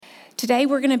Today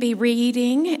we're going to be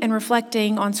reading and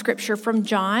reflecting on scripture from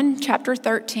John chapter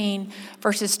 13,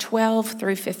 verses 12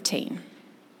 through 15.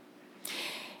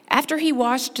 After he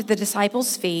washed the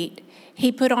disciples' feet,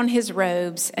 he put on his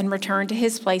robes and returned to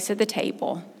his place at the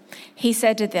table. He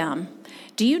said to them,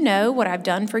 "Do you know what I've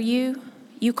done for you?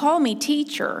 You call me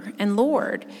teacher and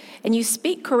Lord, and you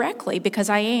speak correctly because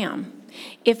I am.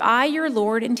 If I, your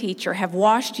Lord and teacher, have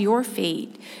washed your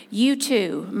feet, you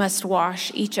too must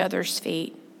wash each other's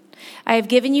feet. I have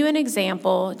given you an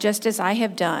example, just as I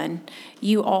have done,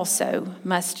 you also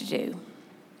must do."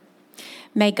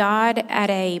 May God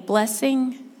add a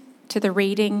blessing to the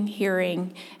reading,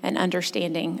 hearing, and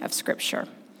understanding of Scripture.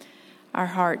 Our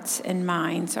hearts and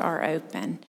minds are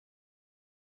open.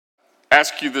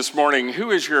 Ask you this morning, who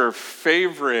is your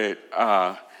favorite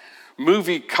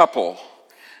movie couple?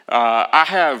 I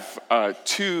have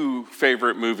two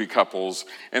favorite movie couples,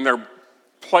 and they're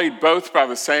played both by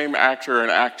the same actor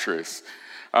and actress,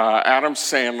 Adam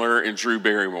Sandler and Drew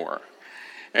Barrymore.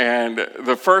 And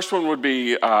the first one would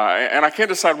be, and I can't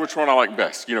decide which one I like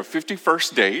best, 50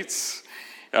 First Dates,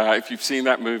 if you've seen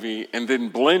that movie, and then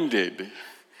Blended.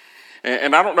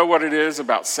 And I don't know what it is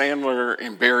about Sandler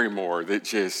and Barrymore that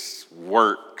just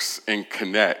works and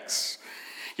connects.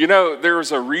 There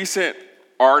was a recent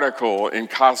article in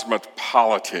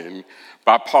Cosmopolitan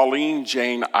by Pauline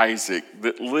Jane Isaac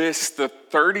that lists the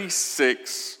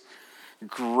 36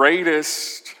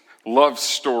 greatest love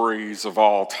stories of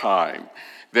all time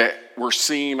that were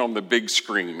seen on the big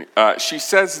screen. She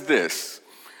says this: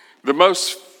 the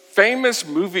most famous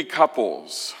movie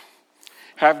couples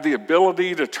have the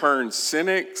ability to turn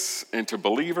cynics into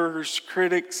believers,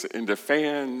 critics into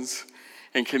fans,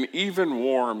 and can even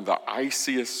warm the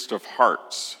iciest of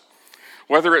hearts.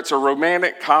 Whether it's a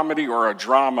romantic comedy or a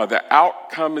drama, the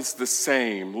outcome is the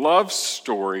same. Love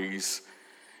stories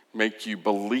make you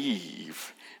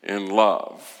believe in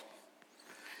love.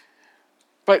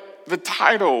 But the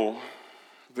title,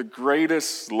 The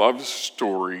Greatest Love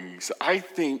Stories, I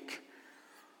think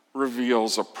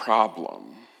reveals a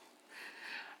problem.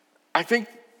 I think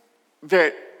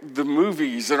that the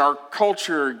movies and our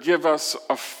culture give us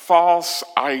a false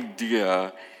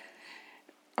idea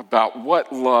about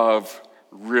what love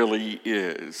really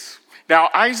is. Now,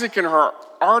 Isaac, in her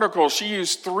article, she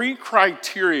used 3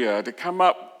 criteria to come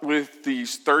up with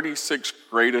these 36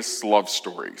 greatest love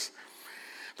stories.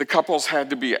 The couples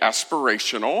had to be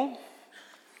aspirational,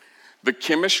 the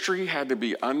chemistry had to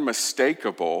be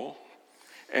unmistakable,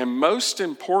 and most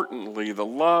importantly, the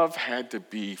love had to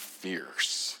be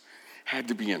fierce, had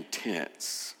to be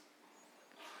intense.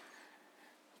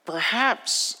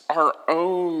 Perhaps our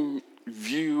own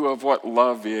view of what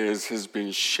love is has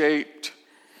been shaped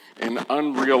in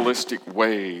unrealistic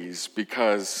ways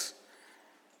because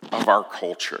of our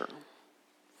culture.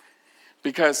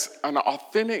 Because an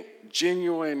authentic,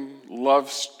 genuine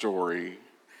love story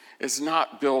is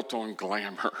not built on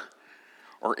glamour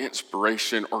or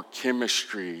inspiration or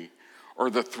chemistry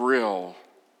or the thrill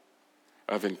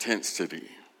of intensity.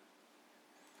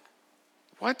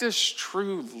 What does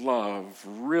true love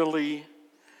really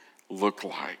look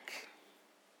like?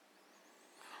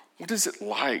 What is it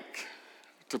like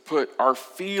to put our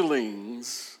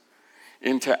feelings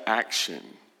into action?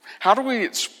 How do we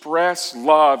express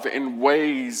love in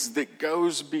ways that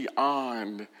goes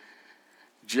beyond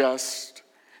just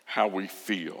how we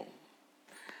feel?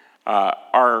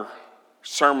 Our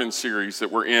sermon series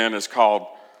that we're in is called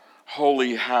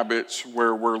Holy Habits,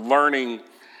 where we're learning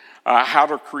how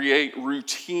to create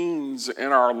routines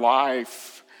in our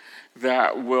life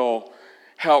that will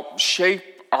help shape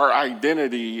our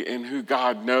identity in who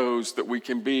God knows that we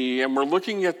can be. And we're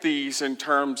looking at these in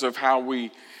terms of how we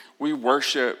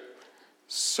worship,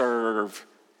 serve,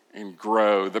 and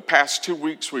grow. The past 2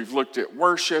 weeks we've looked at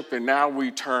worship, and now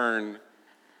we turn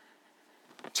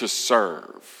to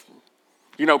serve.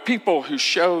 People who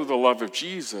show the love of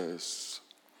Jesus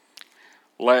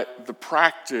let the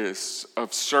practice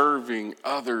of serving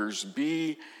others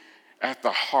be at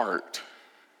the heart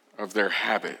of their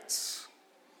habits.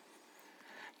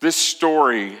 This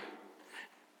story,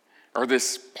 or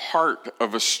this part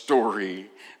of a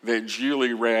story that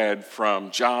Julie read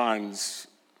from John's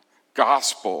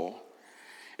Gospel,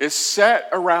 is set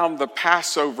around the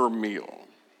Passover meal.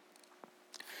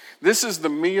 This is the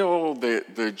meal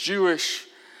that the Jewish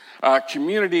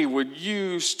community would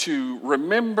use to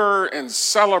remember and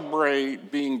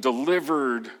celebrate being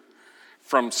delivered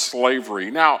from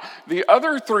slavery. Now, the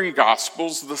other 3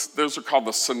 Gospels, those are called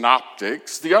the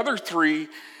Synoptics, the other 3,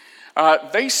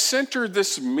 they center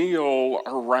this meal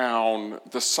around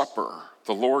the supper,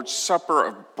 the Lord's Supper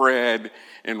of bread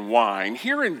and wine.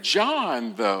 Here in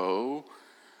John, though,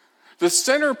 the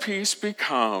centerpiece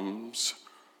becomes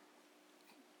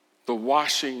the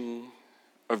washing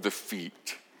of the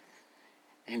feet.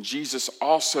 And Jesus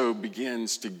also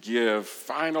begins to give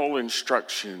final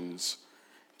instructions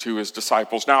to his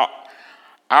disciples. Now,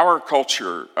 our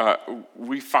culture,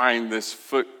 we find this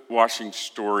foot washing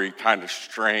story kind of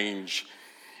strange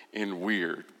and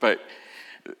weird. But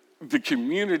the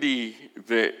community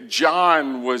that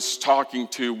John was talking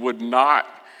to would not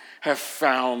have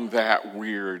found that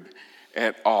weird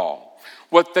at all.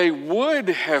 What they would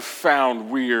have found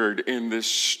weird in this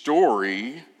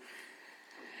story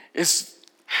is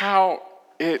how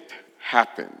it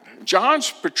happened. John's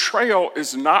betrayal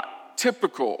is not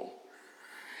typical.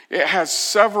 It has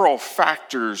several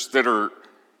factors that are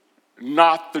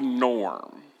not the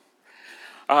norm.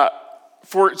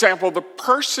 For example, the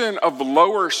person of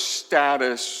lower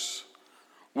status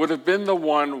would have been the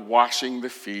one washing the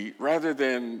feet rather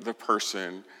than the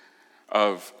person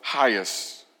of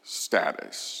highest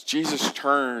status. Jesus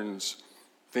turns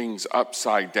things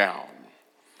upside down.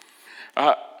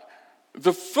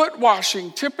 The foot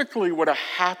washing typically would have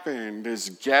happened as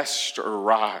guests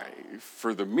arrive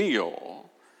for the meal.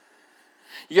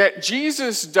 Yet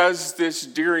Jesus does this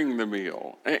during the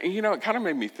meal. And it kind of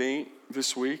made me think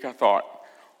this week. I thought,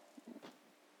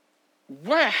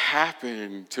 what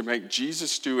happened to make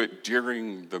Jesus do it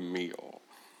during the meal?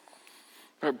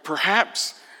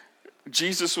 Perhaps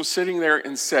Jesus was sitting there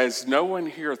and says, no one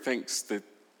here thinks that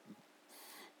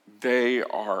they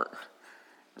are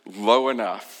low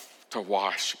enough to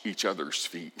wash each other's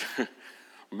feet.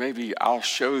 Maybe I'll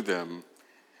show them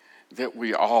that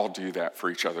we all do that for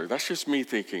each other. That's just me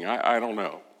thinking. I don't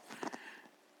know.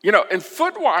 And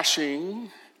foot washing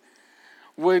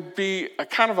would be a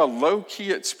kind of a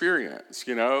low-key experience.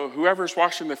 Whoever's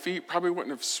washing the feet probably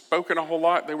wouldn't have spoken a whole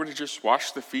lot. They would have just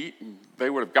washed the feet and they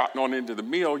would have gotten on into the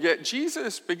meal. Yet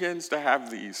Jesus begins to have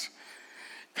these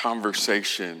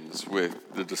conversations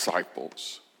with the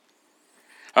disciples.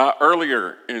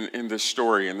 Earlier in this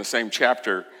story, in the same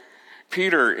chapter,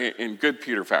 Peter, in good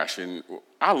Peter fashion,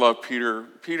 I love Peter.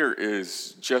 Peter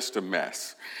is just a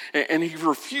mess. And he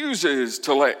refuses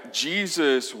to let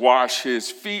Jesus wash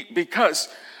his feet because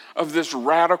of this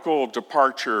radical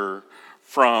departure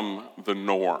from the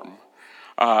norm.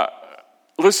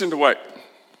 Listen to what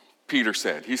Peter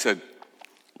said. He said,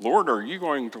 "Lord, are you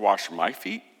going to wash my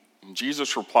feet?" And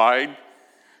Jesus replied,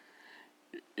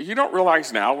 "You don't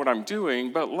realize now what I'm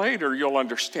doing, but later you'll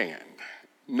understand."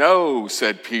 "No,"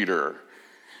 said Peter,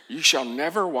 "you shall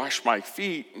never wash my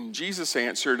feet." And Jesus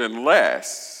answered,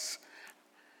 "Unless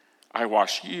I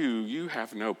wash you, you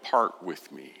have no part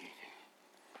with me."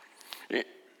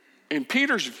 In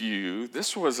Peter's view,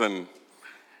 this was an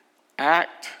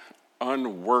act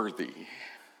unworthy,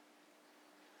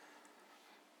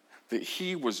 that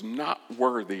he was not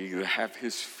worthy to have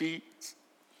his feet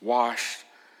washed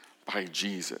by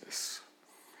Jesus.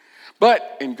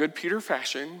 But in good Peter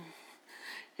fashion,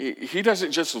 he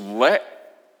doesn't just let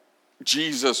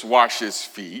Jesus wash his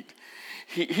feet.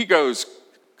 He goes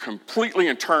completely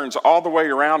and turns all the way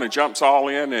around and jumps all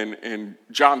in. And in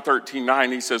John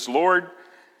 13:9, he says, "Lord,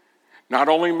 not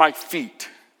only my feet,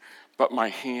 but my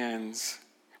hands,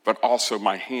 but also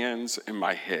my hands and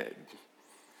my head."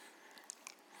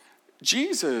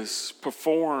 Jesus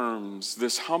performs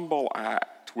this humble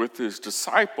act with his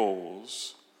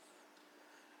disciples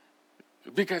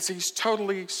because he's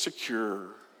totally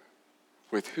secure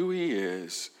with who he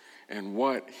is and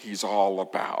what he's all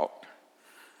about.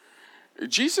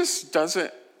 Jesus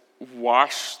doesn't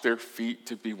wash their feet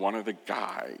to be one of the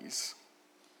guys.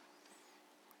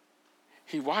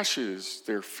 He washes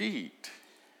their feet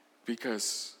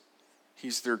because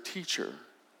he's their teacher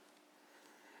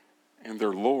and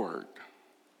their Lord.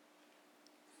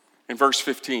 In verse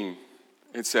 15,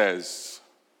 it says,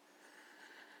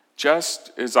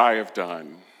 "Just as I have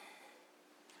done,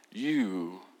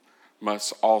 you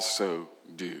must also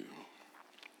do."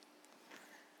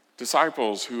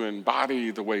 Disciples who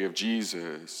embody the way of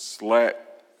Jesus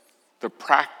let the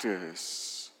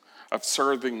practice of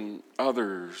serving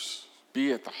others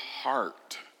be at the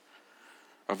heart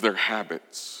of their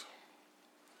habits.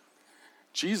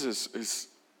 Jesus is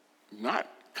not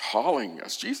calling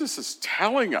us. Jesus is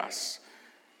telling us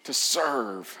to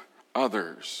serve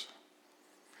others.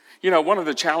 One of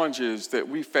the challenges that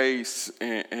we face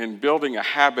in building a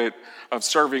habit of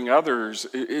serving others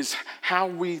is how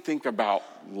we think about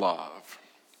love.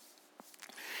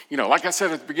 Like I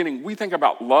said at the beginning, we think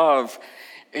about love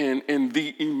in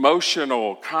the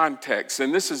emotional context,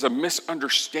 and this is a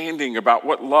misunderstanding about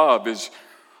what love is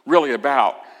really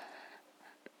about.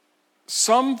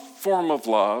 Some form of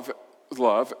love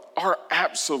are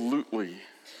absolutely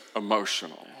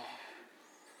emotional.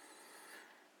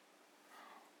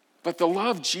 But the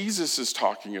love Jesus is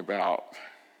talking about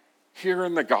here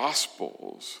in the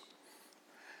Gospels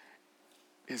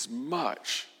is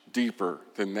much deeper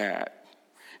than that.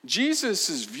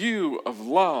 Jesus' view of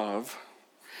love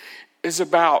is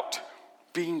about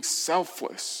being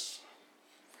selfless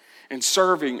and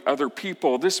serving other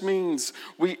people. This means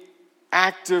we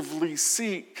actively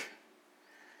seek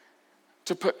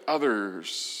to put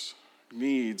others'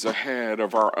 needs ahead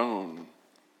of our own.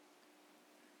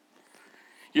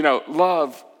 You know,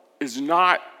 love is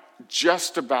not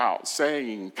just about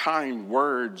saying kind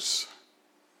words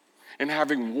and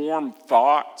having warm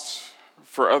thoughts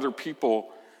for other people.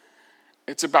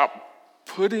 It's about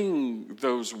putting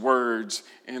those words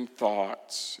and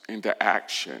thoughts into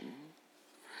action.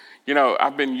 You know,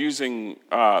 I've been using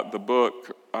the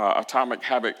book Atomic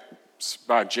Habits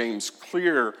by James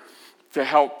Clear to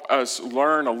help us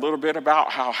learn a little bit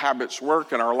about how habits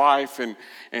work in our life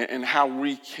and how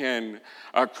we can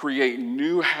create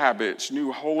new habits,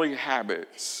 new holy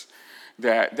habits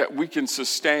that we can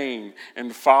sustain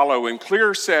and follow. And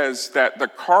Clear says that the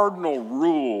cardinal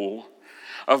rule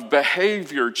of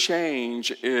behavior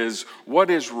change is what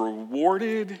is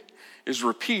rewarded is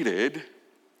repeated,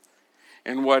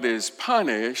 and what is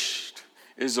punished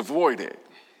is avoided.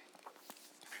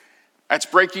 That's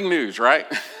breaking news, right?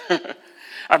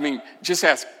 I mean, just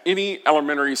ask any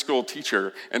elementary school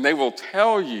teacher, and they will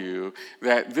tell you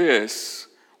that this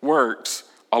works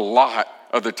a lot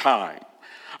of the time.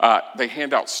 They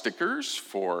hand out stickers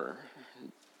for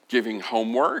giving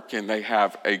homework, and they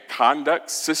have a conduct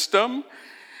system.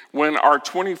 When our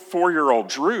 24-year-old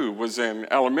Drew was in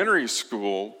elementary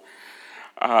school,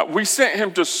 we sent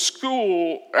him to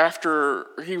school after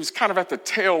he was kind of at the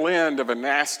tail end of a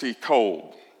nasty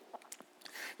cold.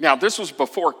 Now, this was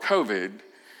before COVID,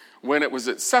 when it was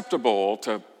acceptable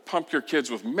to pump your kids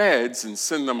with meds and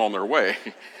send them on their way.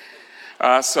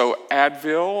 So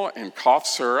Advil and cough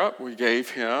syrup we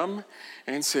gave him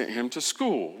and sent him to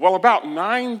school. Well, about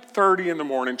 9:30 in the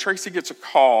morning, Tracy gets a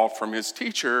call from his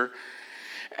teacher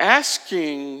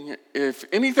asking if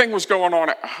anything was going on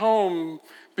at home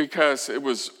because it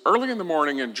was early in the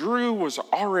morning and Drew was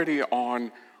already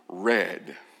on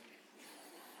red.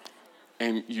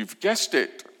 And you've guessed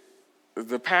it,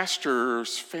 the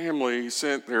pastor's family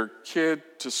sent their kid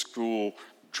to school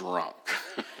drunk.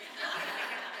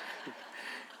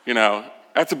 You know,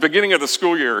 at the beginning of the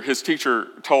school year, his teacher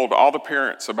told all the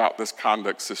parents about this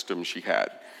conduct system she had.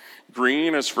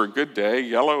 Green is for a good day,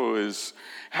 yellow is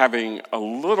having a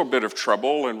little bit of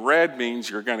trouble, and red means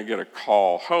you're going to get a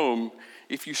call home.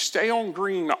 If you stay on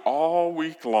green all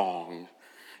week long,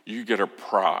 you get a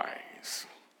prize.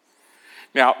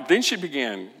 Now, then she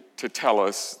began to tell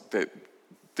us that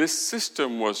this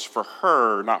system was for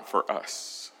her, not for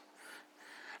us.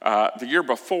 The year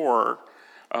before,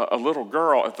 a little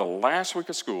girl at the last week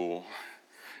of school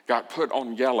got put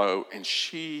on yellow, and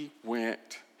she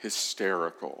went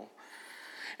hysterical.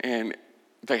 And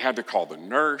they had to call the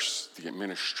nurse, the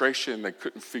administration. They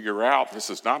couldn't figure out this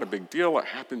is not a big deal. It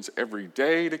happens every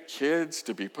day to kids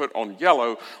to be put on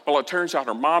yellow. Well, it turns out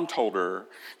her mom told her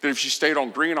that if she stayed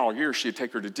on green all year, she'd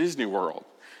take her to Disney World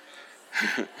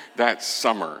that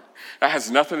summer. That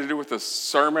has nothing to do with the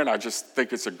sermon. I just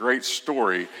think it's a great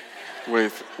story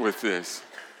with this.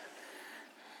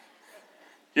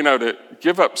 You know, to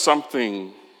give up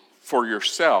something for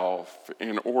yourself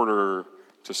in order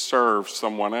to serve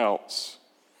someone else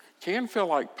can feel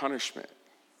like punishment.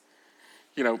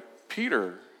 You know,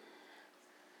 Peter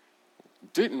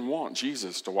didn't want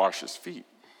Jesus to wash his feet.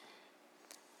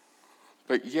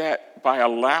 But yet, by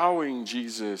allowing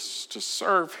Jesus to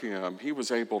serve him, he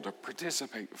was able to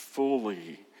participate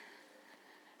fully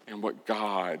in what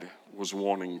God was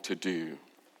wanting to do.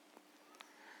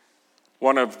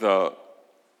 One of the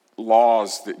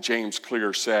laws that James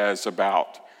Clear says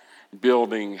about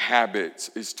building habits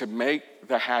is to make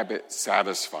the habit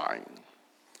satisfying.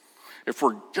 If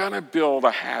we're going to build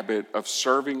a habit of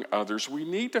serving others, we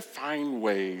need to find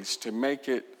ways to make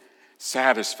it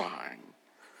satisfying.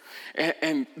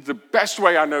 And the best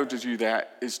way I know to do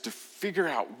that is to figure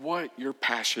out what you're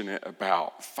passionate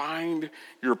about. Find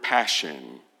your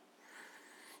passion.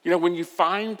 You know, when you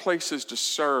find places to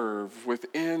serve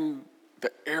within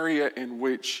the area in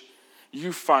which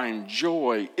you find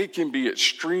joy, it can be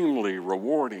extremely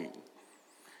rewarding.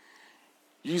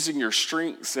 Using your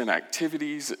strengths and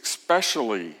activities,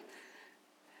 especially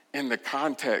in the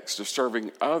context of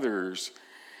serving others,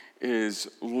 is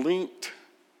linked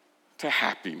to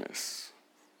happiness.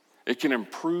 It can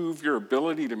improve your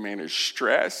ability to manage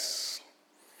stress.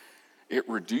 It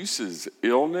reduces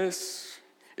illness.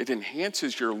 It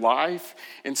enhances your life.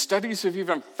 And studies have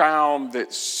even found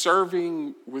that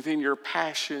serving within your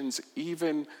passions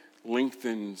even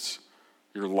lengthens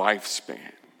your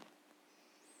lifespan.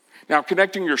 Now,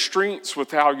 connecting your strengths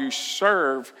with how you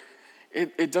serve,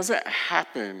 it doesn't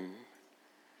happen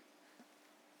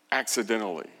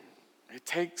accidentally. It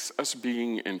takes us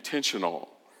being intentional.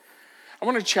 I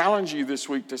want to challenge you this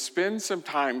week to spend some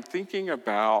time thinking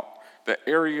about the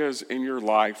areas in your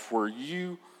life where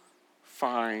you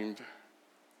find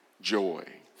joy.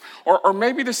 Or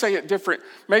maybe to say it different,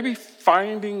 maybe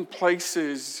finding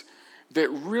places that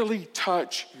really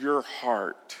touch your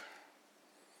heart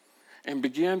and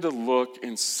begin to look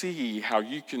and see how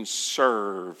you can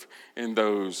serve in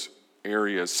those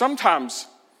areas. Sometimes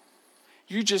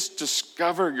you just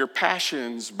discover your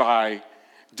passions by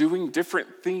doing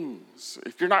different things.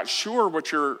 If you're not sure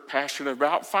what you're passionate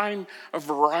about, find a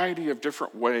variety of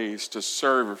different ways to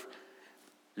serve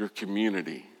your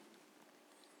community.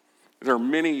 There are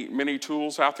many, many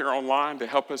tools out there online to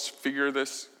help us figure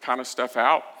this kind of stuff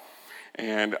out.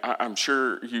 And I'm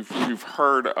sure you've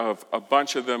heard of a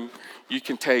bunch of them. You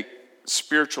can take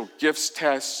spiritual gifts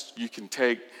tests. You can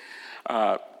take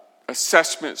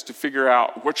assessments to figure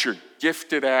out what you're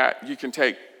gifted at. You can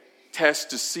take tests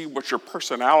to see what your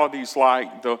personality's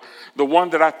like. The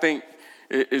one that I think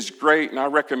is great and I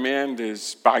recommend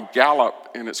is by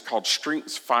Gallup, and it's called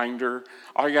Strengths Finder.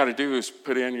 All you got to do is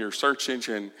put in your search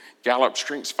engine, Gallup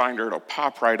Strengths Finder. It'll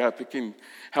pop right up. It can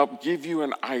help give you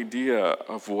an idea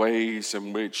of ways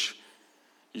in which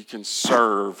you can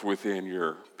serve within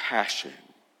your passion.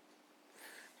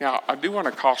 Now, I do want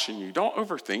to caution you, don't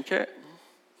overthink it,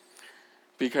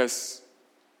 because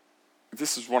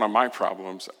this is one of my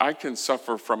problems. I can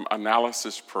suffer from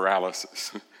analysis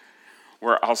paralysis,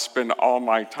 where I'll spend all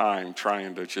my time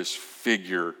trying to just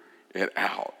figure it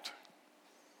out.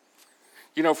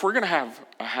 You know, if we're going to have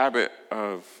a habit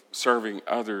of serving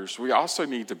others, we also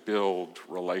need to build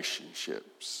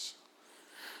relationships.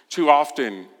 Too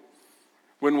often,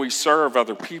 when we serve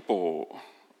other people,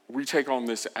 we take on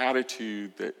this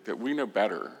attitude that we know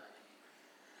better,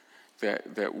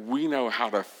 that we know how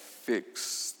to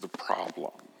fix the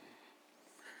problem.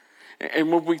 And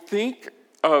when we think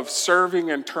of serving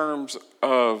in terms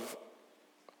of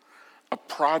a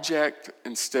project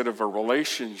instead of a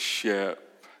relationship,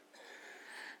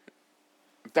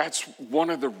 that's one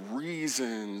of the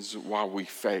reasons why we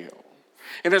fail.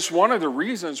 And it's one of the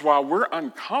reasons why we're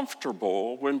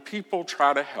uncomfortable when people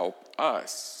try to help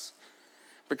us,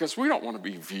 because we don't want to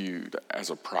be viewed as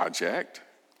a project.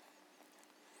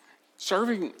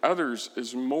 Serving others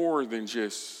is more than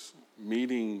just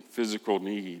meeting physical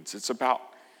needs. It's about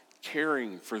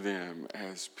caring for them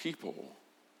as people.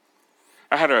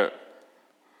 I had a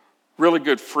really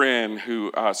good friend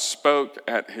who spoke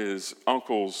at his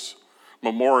uncle's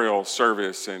memorial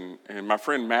service, and my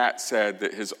friend Matt said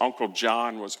that his Uncle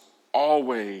John was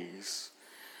always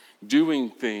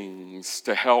doing things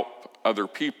to help other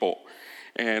people.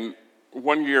 And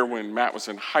one year when Matt was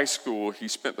in high school, he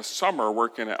spent the summer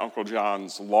working at Uncle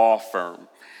John's law firm.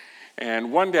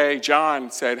 And one day, John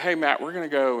said, "Hey, Matt, we're going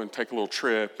to go and take a little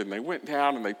trip." And they went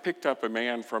down and they picked up a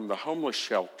man from the homeless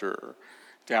shelter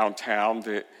downtown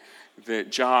that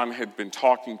John had been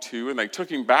talking to, and they took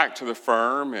him back to the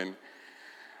firm, and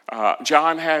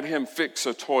John had him fix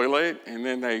a toilet, and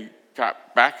then they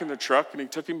got back in the truck and he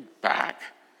took him back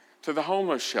to the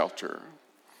homeless shelter.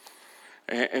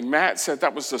 And Matt said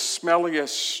that was the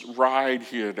smelliest ride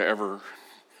he had ever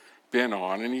been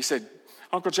on. And he said,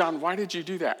 "Uncle John, why did you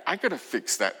do that? I could have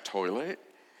fixed that toilet."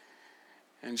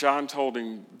 And John told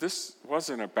him, this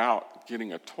wasn't about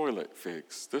getting a toilet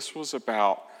fixed. This was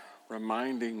about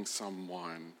reminding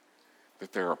someone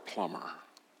that they're a plumber.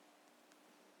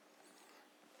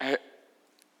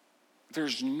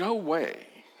 There's no way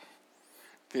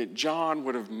that John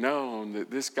would have known that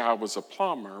this guy was a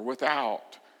plumber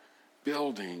without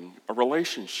building a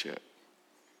relationship.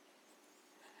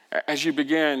 As you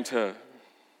begin to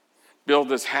build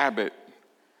this habit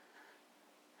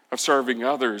of serving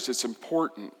others, it's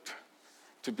important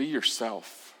to be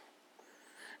yourself.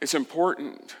 It's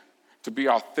important to be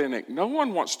authentic. No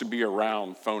one wants to be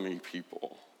around phony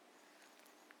people.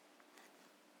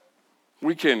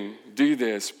 We can do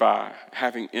this by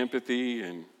having empathy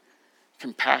and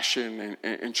compassion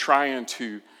and trying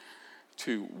to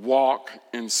walk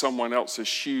in someone else's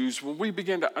shoes. When we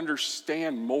begin to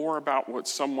understand more about what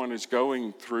someone is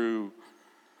going through,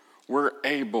 we're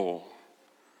able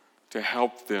to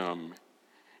help them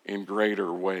in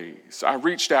greater ways. I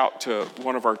reached out to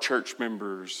one of our church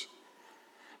members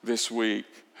this week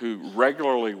who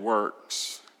regularly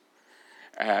works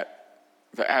at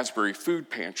the Asbury Food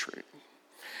Pantry.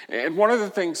 And one of the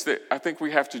things that I think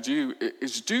we have to do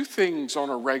is do things on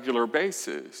a regular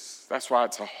basis. That's why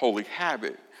it's a holy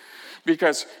habit.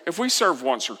 Because if we serve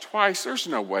once or twice, there's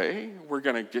no way we're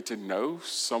going to get to know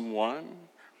someone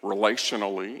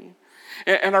relationally.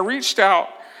 And I reached out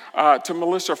to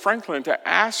Melissa Franklin to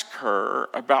ask her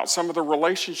about some of the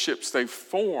relationships they've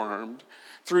formed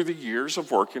through the years of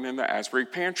working in the Asbury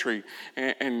Pantry.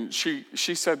 And she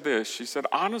said this. She said,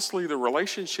 honestly, the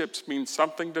relationships mean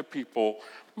something to people,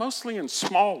 mostly in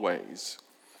small ways.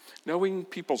 Knowing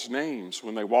people's names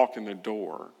when they walk in the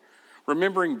door.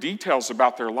 Remembering details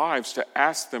about their lives to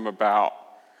ask them about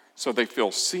so they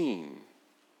feel seen.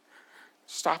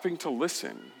 Stopping to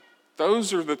listen.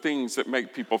 Those are the things that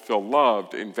make people feel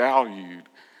loved and valued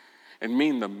and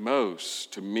mean the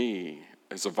most to me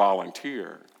as a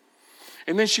volunteer.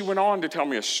 And then she went on to tell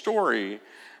me a story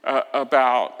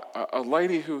about a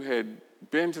lady who had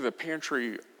been to the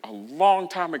pantry a long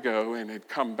time ago and had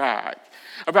come back.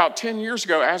 About 10 years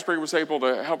ago, Asbury was able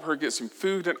to help her get some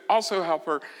food and also help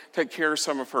her take care of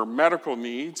some of her medical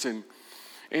needs. And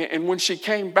when she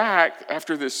came back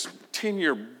after this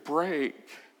 10-year break,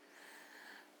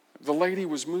 the lady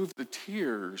was moved to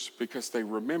tears because they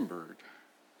remembered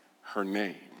her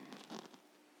name.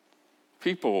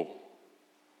 People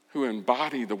who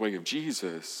embody the way of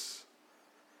Jesus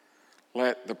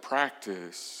let the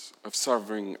practice of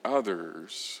serving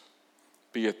others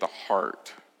be at the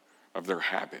heart of their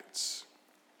habits.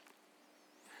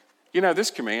 You know,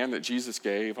 this command that Jesus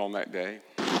gave on that day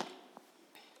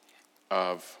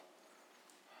of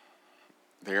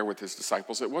there with his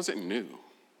disciples, it wasn't new.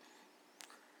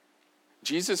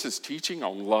 Jesus' teaching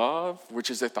on love, which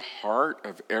is at the heart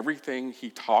of everything he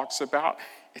talks about,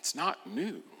 it's not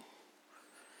new.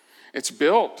 It's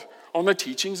built on the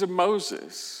teachings of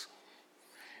Moses.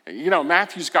 You know,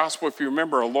 Matthew's gospel, if you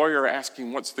remember, a lawyer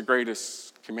asking what's the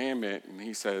greatest commandment, and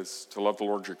he says to love the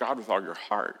Lord your God with all your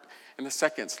heart. And the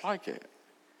second's like it,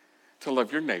 to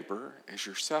love your neighbor as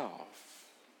yourself.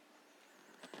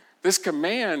 This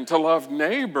command to love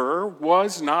neighbor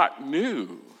was not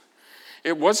new.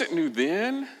 It wasn't new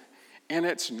then, and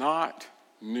it's not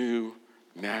new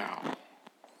now.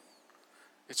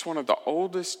 It's one of the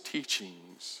oldest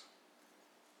teachings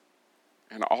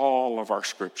in all of our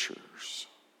scriptures.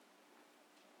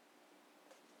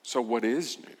 So what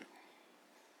is new?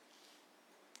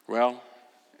 Well,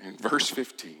 in verse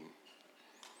 15,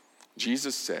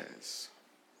 Jesus says,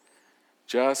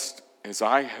 just as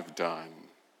I have done,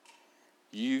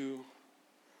 you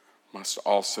must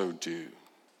also do.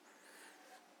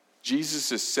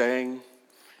 Jesus is saying,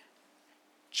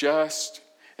 just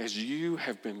as you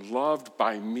have been loved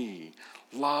by me,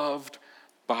 loved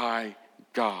by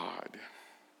God,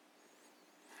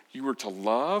 you are to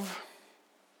love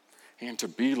and to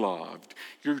be loved.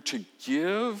 You're to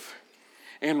give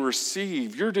and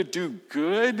receive. You're to do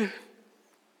good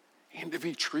and to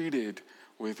be treated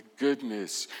with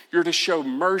goodness. You're to show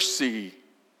mercy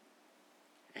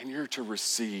and you're to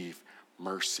receive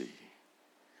mercy.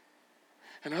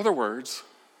 In other words,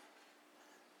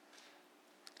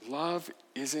 love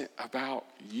isn't about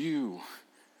you.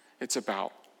 It's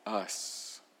about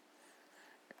us.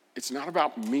 It's not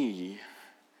about me.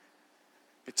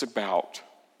 It's about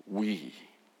we.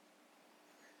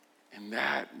 And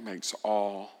that makes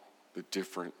all the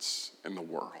difference in the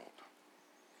world.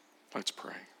 Let's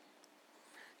pray.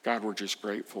 God, we're just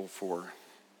grateful for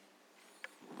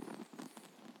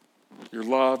your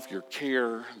love, your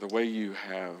care, the way you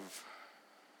have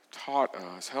taught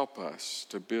us, help us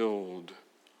to build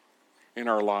in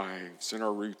our lives, in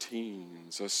our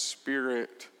routines, a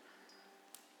spirit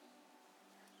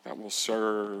that will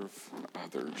serve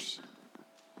others.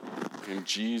 In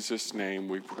Jesus' name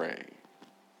we pray.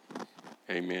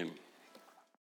 Amen.